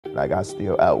Like, I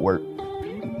still outwork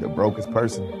the brokest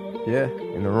person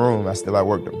in the room. I still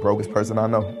outwork the brokest person I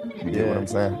know. You get what I'm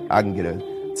saying? I can get a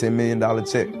 $10 million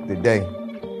check today.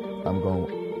 I'm going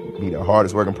to be the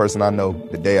hardest working person I know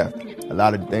the day after. A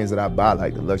lot of the things that I buy,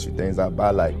 like the luxury things I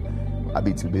buy, like, I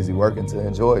be too busy working to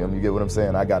enjoy them. You get what I'm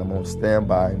saying? I got them on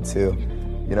standby until,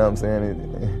 you know what I'm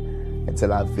saying,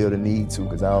 until I feel the need to,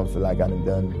 because I don't feel like I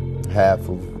done half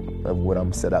of what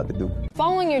I'm set out to do.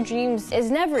 Following your dreams is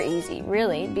never easy,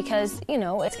 really, because, you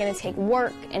know, it's going to take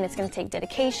work, and it's going to take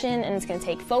dedication, and it's going to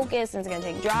take focus, and it's going to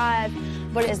take drive.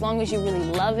 But as long as you really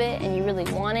love it, and you really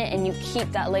want it, and you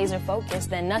keep that laser focus,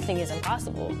 then nothing is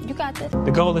impossible. You got this.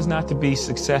 The goal is not to be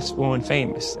successful and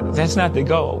famous. That's not the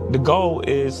goal. The goal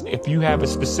is, if you have a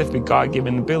specific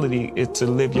God-given ability, is to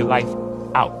live your life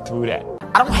out through that.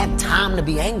 I don't have time to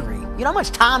be angry. You know how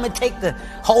much time it takes to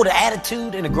hold an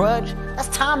attitude and a grudge? That's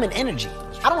time and energy.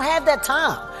 I don't have that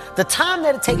time. The time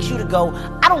that it takes you to go,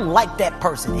 I don't like that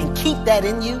person, and keep that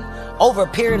in you over a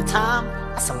period of time,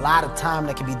 that's a lot of time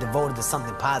that can be devoted to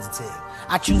something positive.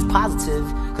 I choose positive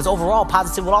because overall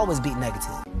positive will always beat negative.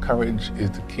 Courage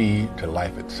is the key to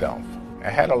life itself. I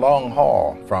had a long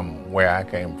haul from where I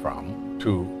came from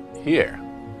to here,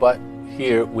 but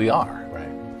here we are.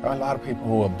 There are a lot of people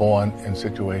who are born in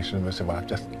situations where they say, well,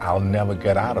 I'll never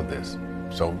get out of this.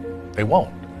 So they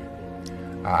won't.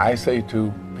 I say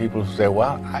to people who say,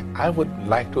 well, I would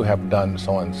like to have done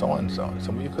so and so and so.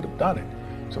 So, well, you could have done it.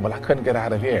 So, well, I couldn't get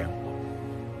out of here.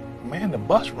 Man, the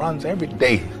bus runs every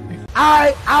day.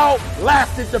 I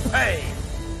outlasted the pain.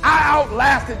 I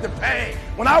outlasted the pain.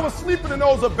 When I was sleeping in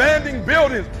those abandoned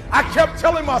buildings, I kept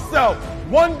telling myself,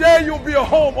 one day you'll be a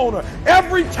homeowner.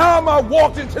 Every time I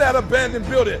walked into that abandoned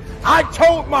building, I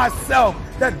told myself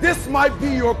that this might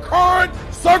be your current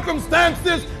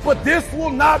circumstances, but this will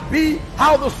not be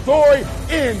how the story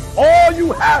ends. All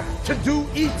you have to do,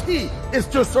 E.T., is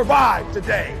to survive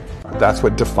today. That's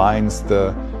what defines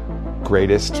the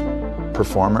greatest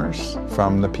performers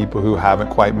from the people who haven't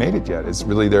quite made it yet. It's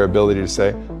really their ability to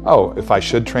say, oh, if I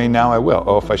should train now, I will.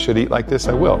 Oh, if I should eat like this,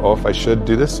 I will. Oh, if I should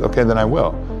do this, okay, then I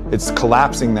will. It's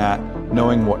collapsing that,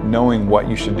 knowing what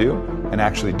you should do, and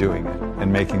actually doing it,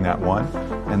 and making that one.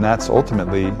 And that's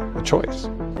ultimately a choice.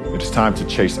 It is time to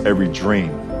chase every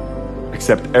dream,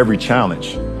 accept every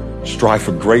challenge, strive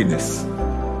for greatness,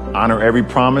 honor every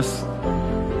promise,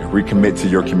 and recommit to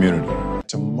your community.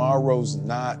 Tomorrow's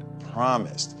not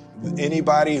promised.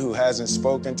 Anybody who hasn't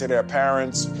spoken to their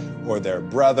parents or their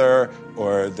brother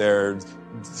or their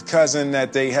cousin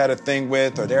that they had a thing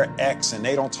with or their ex and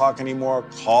they don't talk anymore,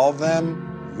 call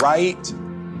them right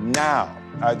now.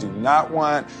 I do not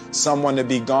want someone to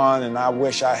be gone and I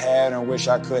wish I had and wish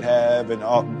I could have, and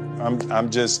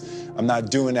I'm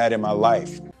not doing that in my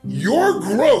life. Your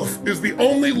growth is the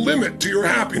only limit to your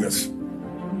happiness.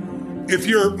 If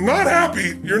you're not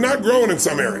happy, you're not growing in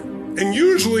some area. And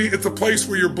usually it's a place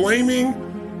where you're blaming,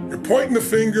 you're pointing the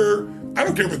finger. I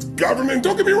don't care if it's government,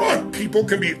 don't get me wrong. People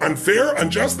can be unfair,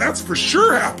 unjust, that's for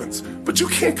sure happens. But you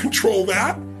can't control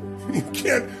that. You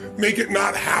can't make it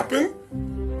not happen.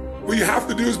 What you have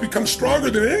to do is become stronger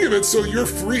than any of it so you're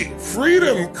free.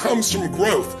 Freedom comes from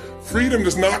growth. Freedom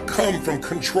does not come from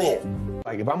control.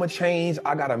 Like, if I'm gonna change,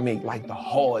 I gotta make like the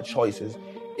hard choices.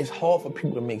 It's hard for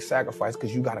people to make sacrifice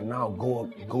because you gotta now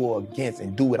go against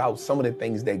and do without some of the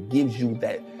things that gives you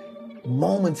that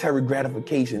momentary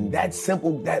gratification, that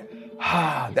simple,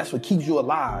 that's what keeps you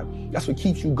alive. That's what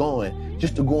keeps you going.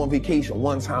 Just to go on vacation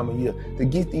one time a year, to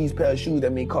get these pair of shoes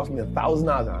that may cost me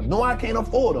 $1,000. I know I can't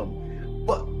afford them,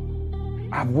 but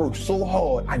I've worked so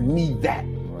hard, I need that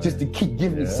just to keep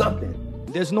giving me something.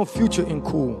 There's no future in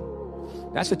cool.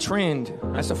 That's a trend,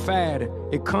 that's a fad.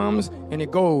 It comes and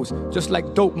it goes, just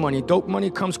like dope money. Dope money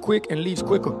comes quick and leaves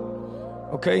quicker,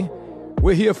 okay?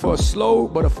 We're here for a slow,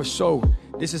 but a for show.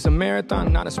 This is a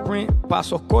marathon, not a sprint.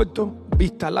 Paso corto,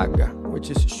 vista larga, which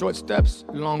is short steps,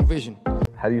 long vision.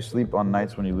 How do you sleep on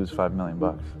nights when you lose $5 million?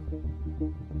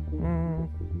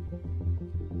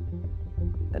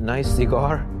 A nice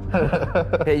cigar.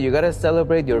 Hey, you gotta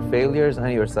celebrate your failures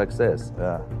and your success.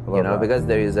 Yeah, you know, because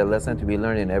there is a lesson to be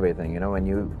learned in everything. You know, when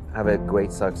you have a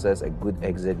great success, a good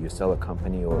exit, you sell a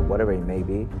company or whatever it may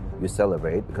be, you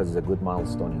celebrate because it's a good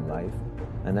milestone in life.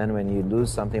 And then when you lose,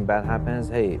 something bad happens,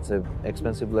 hey, it's an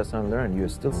expensive lesson learned, you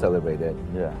still celebrate it.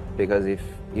 Yeah. Because if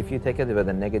you take it with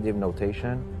a negative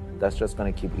notation, that's just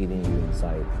gonna keep eating you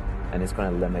inside and it's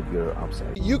gonna limit your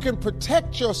upside. You can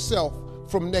protect yourself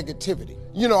from negativity.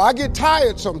 You know, I get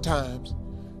tired sometimes.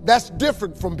 That's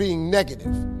different from being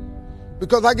negative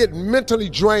because I get mentally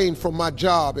drained from my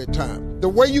job at times. The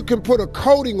way you can put a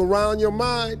coating around your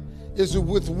mind is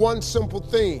with one simple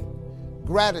thing: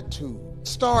 gratitude.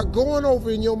 Start going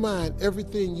over in your mind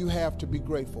everything you have to be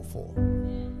grateful for.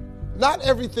 Not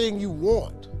everything you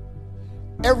want,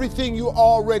 everything you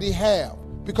already have,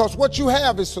 because what you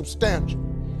have is substantial.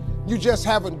 You just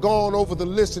haven't gone over the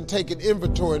list and taken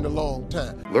inventory in a long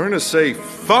time. Learn to say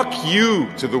fuck you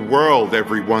to the world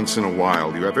every once in a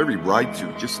while. You have every right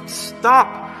to. Just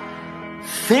stop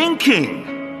thinking,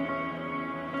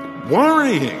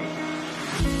 worrying,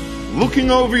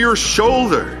 looking over your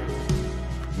shoulder,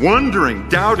 wondering,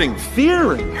 doubting,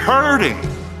 fearing, hurting,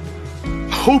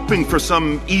 hoping for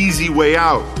some easy way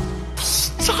out.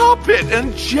 Stop it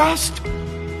and just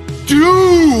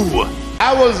do.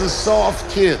 I was a soft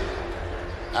kid.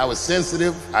 I was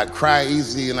sensitive, I'd cry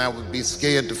easy, and I would be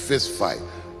scared to fist fight.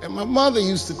 And my mother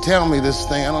used to tell me this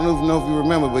thing, I don't even know if you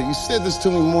remember, but you said this to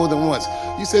me more than once.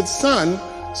 You said, son,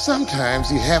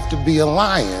 sometimes you have to be a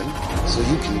lion so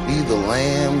you can be the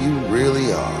lamb you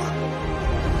really are.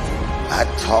 I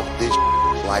talk this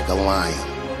like a lion.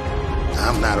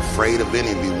 I'm not afraid of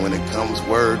any of you. When it comes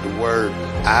word to word,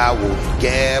 I will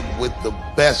gab with the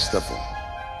best of them,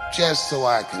 just so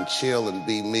I can chill and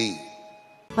be me.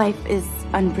 Life is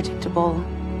unpredictable.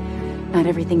 Not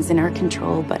everything's in our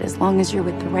control, but as long as you're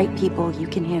with the right people, you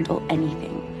can handle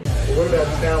anything. What about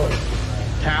talent?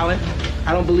 Talent?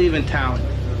 I don't believe in talent.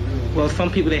 Well, some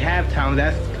people, they have talent.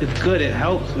 It's good. It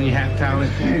helps when you have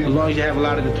talent. As long as you have a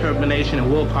lot of determination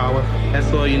and willpower, that's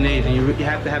all you need. And you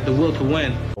have to have the will to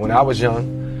win. When I was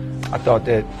young, I thought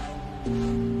that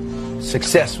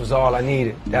success was all I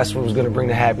needed. That's what was going to bring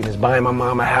the happiness. Buying my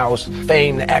mom a house,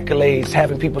 fame, the accolades,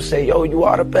 having people say, yo, you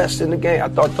are the best in the game. I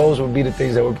thought those would be the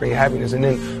things that would bring happiness. And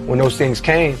then when those things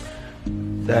came,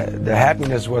 the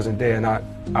happiness wasn't there. And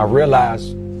I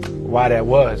realized why that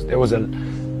was. There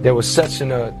was such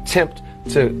an attempt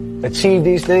to achieve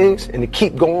these things and to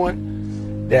keep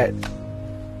going that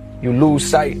you lose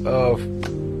sight of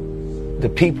the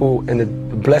people and the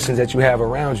blessings that you have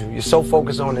around you. You're so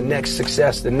focused on the next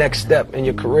success, the next step in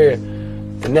your career,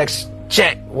 the next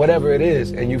check, whatever it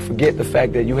is, and you forget the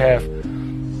fact that you have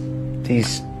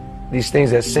these things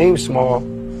that seem small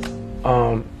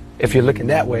if you're looking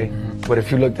that way. But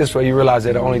if you look this way, you realize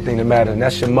they're the only thing that matters, and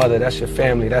that's your mother, that's your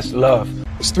family, that's love.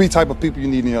 There's three types of people you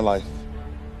need in your life.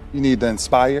 You need the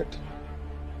inspired,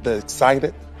 the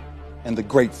excited, and the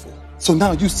grateful. So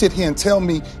now you sit here and tell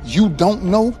me you don't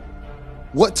know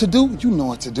what to do? You know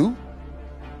what to do.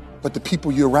 But the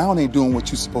people you're around ain't doing what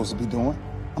you're supposed to be doing.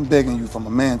 I'm begging you from a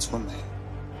man to a man.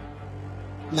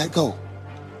 Let go.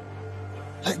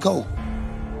 Let go.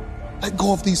 Let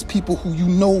go of these people who you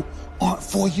know aren't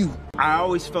for you. I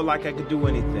always felt like I could do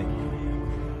anything.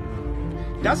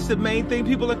 That's the main thing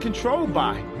people are controlled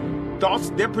by. Thoughts,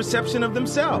 their perception of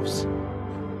themselves.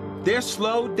 They're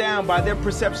slowed down by their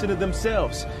perception of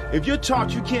themselves. If you're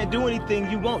taught you can't do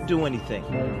anything, you won't do anything.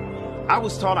 I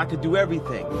was taught I could do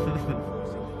everything.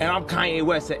 And I'm Kanye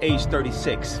West at age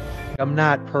 36. I'm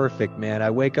not perfect, man.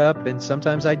 I wake up and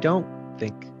sometimes I don't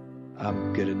think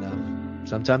I'm good enough.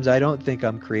 Sometimes I don't think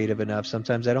I'm creative enough.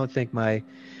 Sometimes I don't think my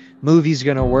movie's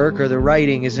gonna work, or the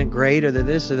writing isn't great, or the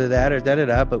this or the that, or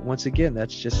da-da-da. But once again,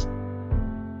 that's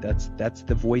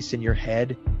the voice in your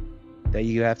head that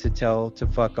you have to tell to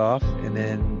fuck off. And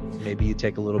then maybe you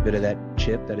take a little bit of that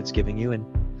chip that it's giving you and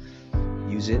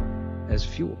use it as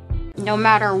fuel. No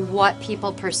matter what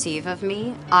people perceive of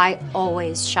me, I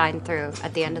always shine through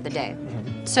at the end of the day.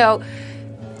 So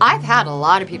I've had a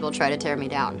lot of people try to tear me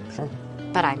down,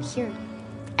 but I'm here.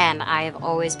 And I have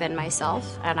always been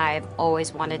myself, and I've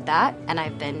always wanted that, and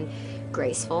I've been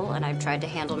graceful, and I've tried to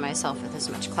handle myself with as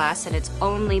much class, and it's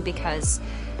only because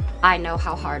I know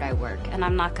how hard I work, and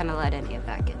I'm not going to let any of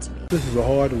that get to me. This is a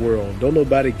hard world. Don't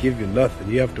nobody give you nothing.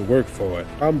 You have to work for it.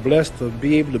 I'm blessed to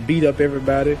be able to beat up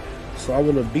everybody. So I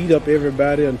want to beat up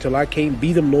everybody until I can't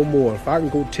beat them no more. If I can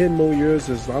go 10 more years,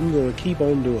 I'm going to keep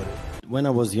on doing it. When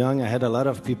I was young, I had a lot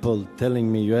of people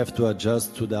telling me you have to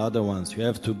adjust to the other ones. You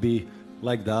have to be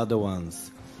like the other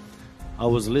ones. I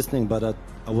was listening, but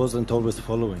I wasn't always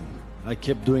following. I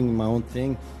kept doing my own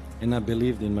thing, and I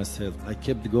believed in myself. I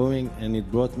kept going, and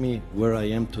it brought me where I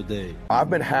am today.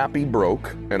 I've been happy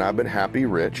broke, and I've been happy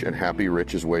rich, and happy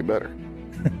rich is way better.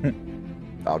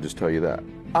 I'll just tell you that.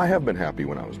 I have been happy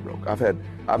when I was broke. I've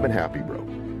been happy broke.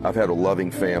 I've had a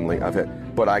loving family.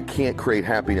 But I can't create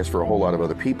happiness for a whole lot of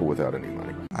other people without any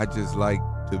money. I just like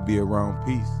to be around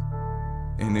peace.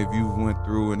 And if you went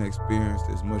through and experienced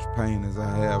as much pain as I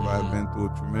have, I've been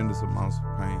through tremendous amounts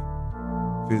of pain.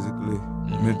 Physically,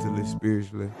 mentally,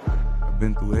 spiritually. I've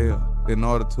been through hell. In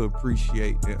order to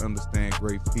appreciate and understand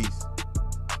great peace,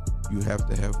 you have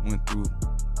to have went through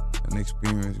and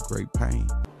experienced great pain.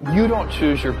 You don't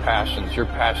choose your passions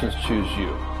choose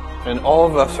you. And all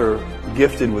of us are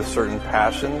gifted with certain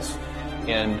passions,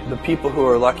 and the people who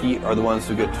are lucky are the ones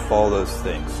who get to follow those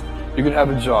things. You can have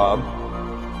a job,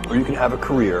 or you can have a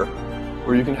career,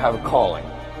 or you can have a calling.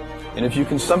 And if you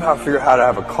can somehow figure out how to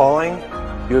have a calling,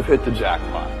 you have hit the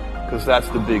jackpot, because that's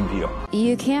the big deal.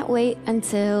 You can't wait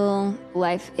until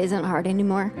life isn't hard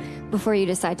anymore before you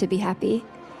decide to be happy.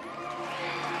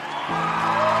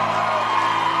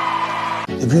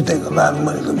 If you think a lot of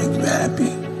money will make you happy,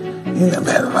 you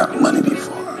never had a lot of money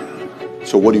before.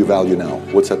 So what do you value now?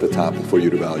 What's at the top for you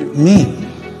to value? Me,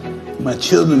 my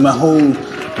children, my whole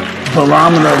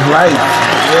barometer of life.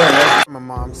 Yeah. My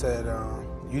mom said,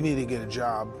 you need to get a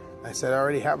job. I said, I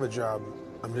already have a job.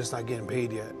 I'm just not getting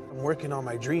paid yet. I'm working on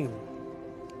my dream.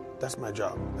 That's my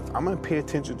job. If I'm gonna pay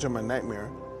attention to my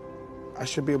nightmare, I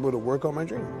should be able to work on my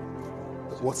dream.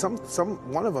 Well,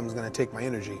 one of them is gonna take my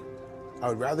energy. I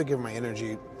would rather give my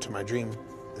energy to my dream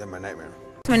than my nightmare.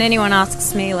 When anyone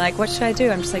asks me, like, what should I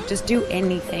do? I'm just like, just do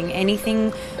anything.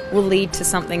 Anything will lead to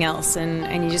something else,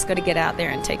 and you just got to get out there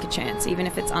and take a chance. Even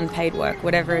if it's unpaid work,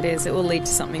 whatever it is, it will lead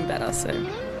to something better, so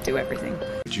do everything.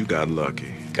 You got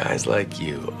lucky. Guys like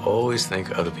you always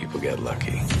think other people get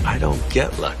lucky. I don't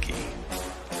get lucky.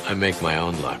 I make my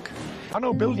own luck. I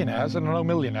know billionaires and I know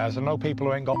millionaires and I know people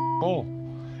who ain't got all.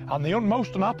 And the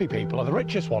most unhappy people are the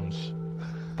richest ones.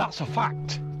 That's a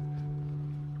fact.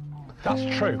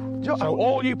 That's true. So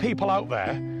all you people out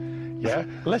there, yeah,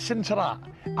 listen to that.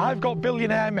 I've got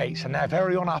billionaire mates and they're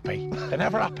very unhappy. They're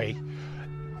never happy.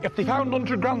 If they found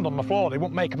 100 grand on the floor, they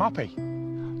wouldn't make them happy.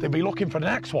 They'd be looking for the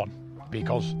next one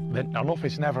because enough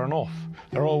is never enough.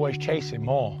 They're always chasing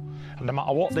more. And no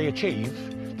matter what they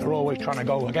achieve, they're always trying to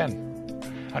go again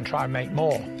and try and make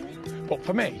more. But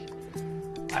for me,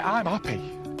 I'm happy.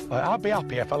 Like, I'd be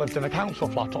happy if I lived in a council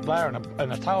flat up there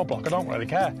in a tower block. I don't really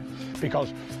care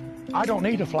because I don't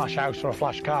need a flash house or a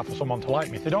flash car for someone to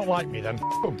like me. If they don't like me, then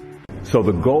boom. So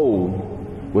the goal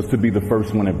was to be the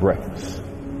first one at breakfast.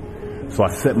 So I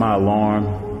set my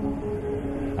alarm.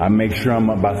 I make sure I'm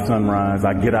up by sunrise.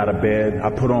 I get out of bed.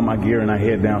 I put on my gear and I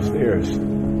head downstairs.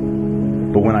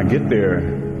 But when I get there,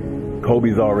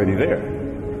 Kobe's already there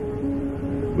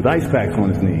with ice packs on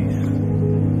his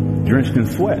knees, drenched in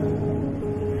sweat.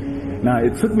 Now,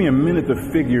 it took me a minute to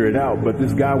figure it out, but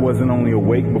this guy wasn't only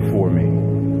awake before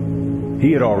me.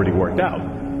 He had already worked out.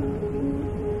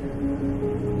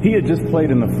 He had just played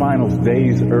in the finals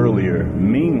days earlier.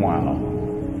 Meanwhile,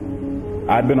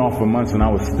 I'd been off for months and I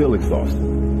was still exhausted.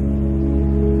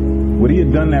 What he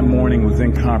had done that morning was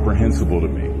incomprehensible to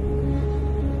me.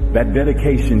 That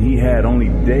dedication he had only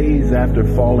days after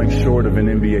falling short of an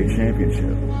NBA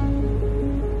championship.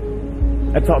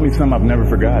 That taught me something I've never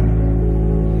forgotten.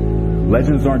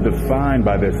 Legends aren't defined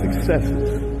by their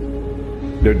successes.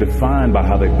 They're defined by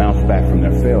how they bounce back from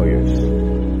their failures.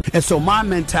 And so my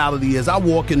mentality is I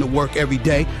walk into work every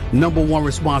day. Number one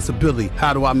responsibility,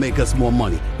 how do I make us more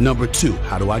money? Number two,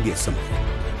 how do I get some money?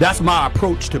 That's my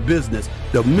approach to business.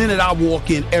 The minute I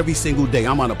walk in every single day,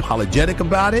 I'm unapologetic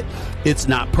about it. It's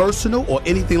not personal or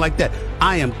anything like that.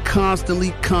 I am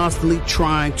constantly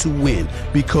trying to win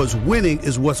because winning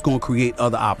is what's going to create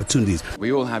other opportunities.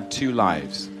 We all have two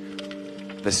lives.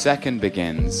 The second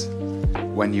begins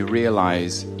when you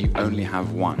realize you only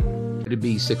have one. To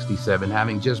be 67,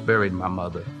 having just buried my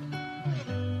mother,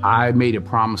 I made a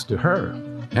promise to her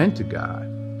and to God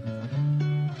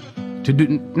to do,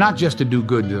 not just to do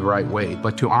good the right way,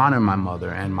 but to honor my mother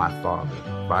and my father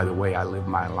by the way I live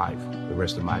my life the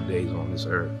rest of my days on this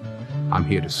earth. I'm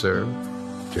here to serve,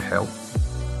 to help,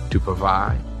 to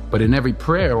provide. But in every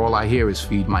prayer, all I hear is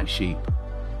feed my sheep.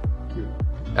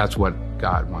 That's what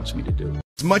God wants me to do.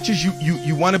 As much as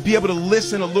you want to be able to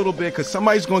listen a little bit because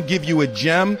somebody's going to give you a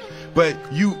gem, but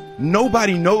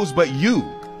nobody knows but you.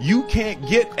 You can't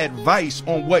get advice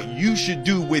on what you should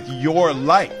do with your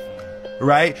life,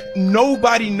 right?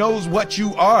 Nobody knows what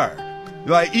you are.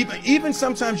 Like even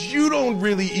sometimes you don't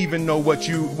really even know what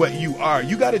you are.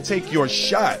 You got to take your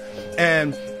shot.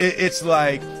 And it's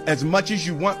like, as much as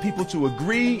you want people to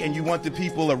agree and you want the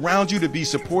people around you to be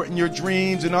supporting your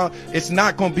dreams and all, it's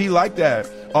not going to be like that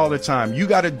all the time. You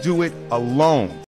got to do it alone.